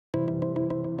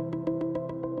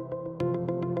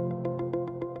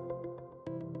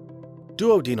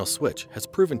Duodenal switch has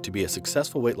proven to be a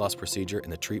successful weight loss procedure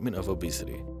in the treatment of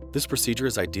obesity. This procedure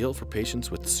is ideal for patients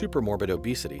with supermorbid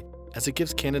obesity as it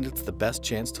gives candidates the best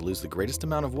chance to lose the greatest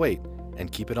amount of weight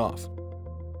and keep it off.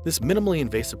 This minimally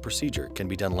invasive procedure can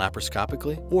be done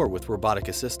laparoscopically or with robotic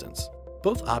assistance.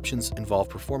 Both options involve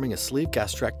performing a sleeve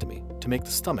gastrectomy to make the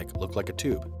stomach look like a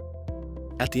tube.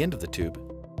 At the end of the tube,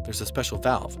 there's a special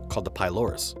valve called the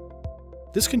pylorus.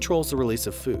 This controls the release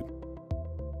of food.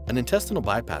 An intestinal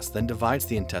bypass then divides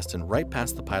the intestine right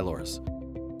past the pylorus,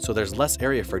 so there's less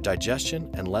area for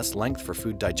digestion and less length for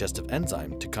food digestive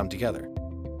enzyme to come together.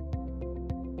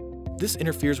 This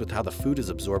interferes with how the food is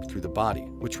absorbed through the body,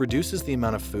 which reduces the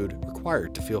amount of food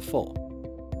required to feel full.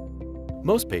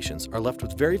 Most patients are left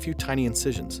with very few tiny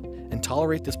incisions and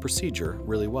tolerate this procedure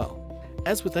really well.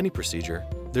 As with any procedure,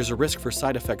 there's a risk for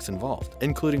side effects involved,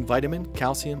 including vitamin,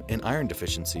 calcium, and iron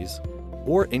deficiencies,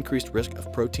 or increased risk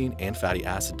of protein and fatty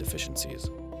acid deficiencies.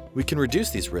 We can reduce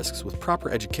these risks with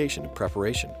proper education and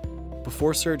preparation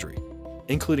before surgery,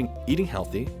 including eating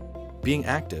healthy, being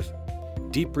active,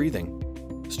 deep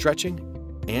breathing, stretching,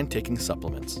 and taking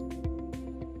supplements.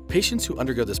 Patients who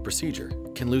undergo this procedure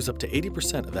can lose up to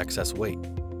 80% of excess weight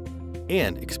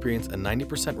and experience a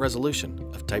 90% resolution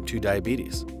of type 2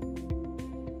 diabetes.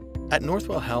 At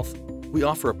Northwell Health, we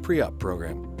offer a pre-op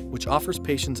program which offers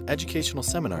patients educational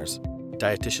seminars,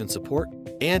 dietitian support,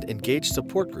 and engaged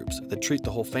support groups that treat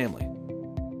the whole family.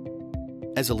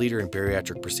 As a leader in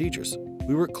bariatric procedures,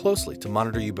 we work closely to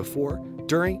monitor you before,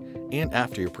 during, and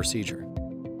after your procedure.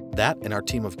 That and our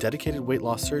team of dedicated weight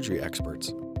loss surgery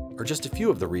experts are just a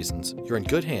few of the reasons you're in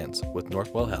good hands with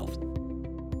Northwell Health.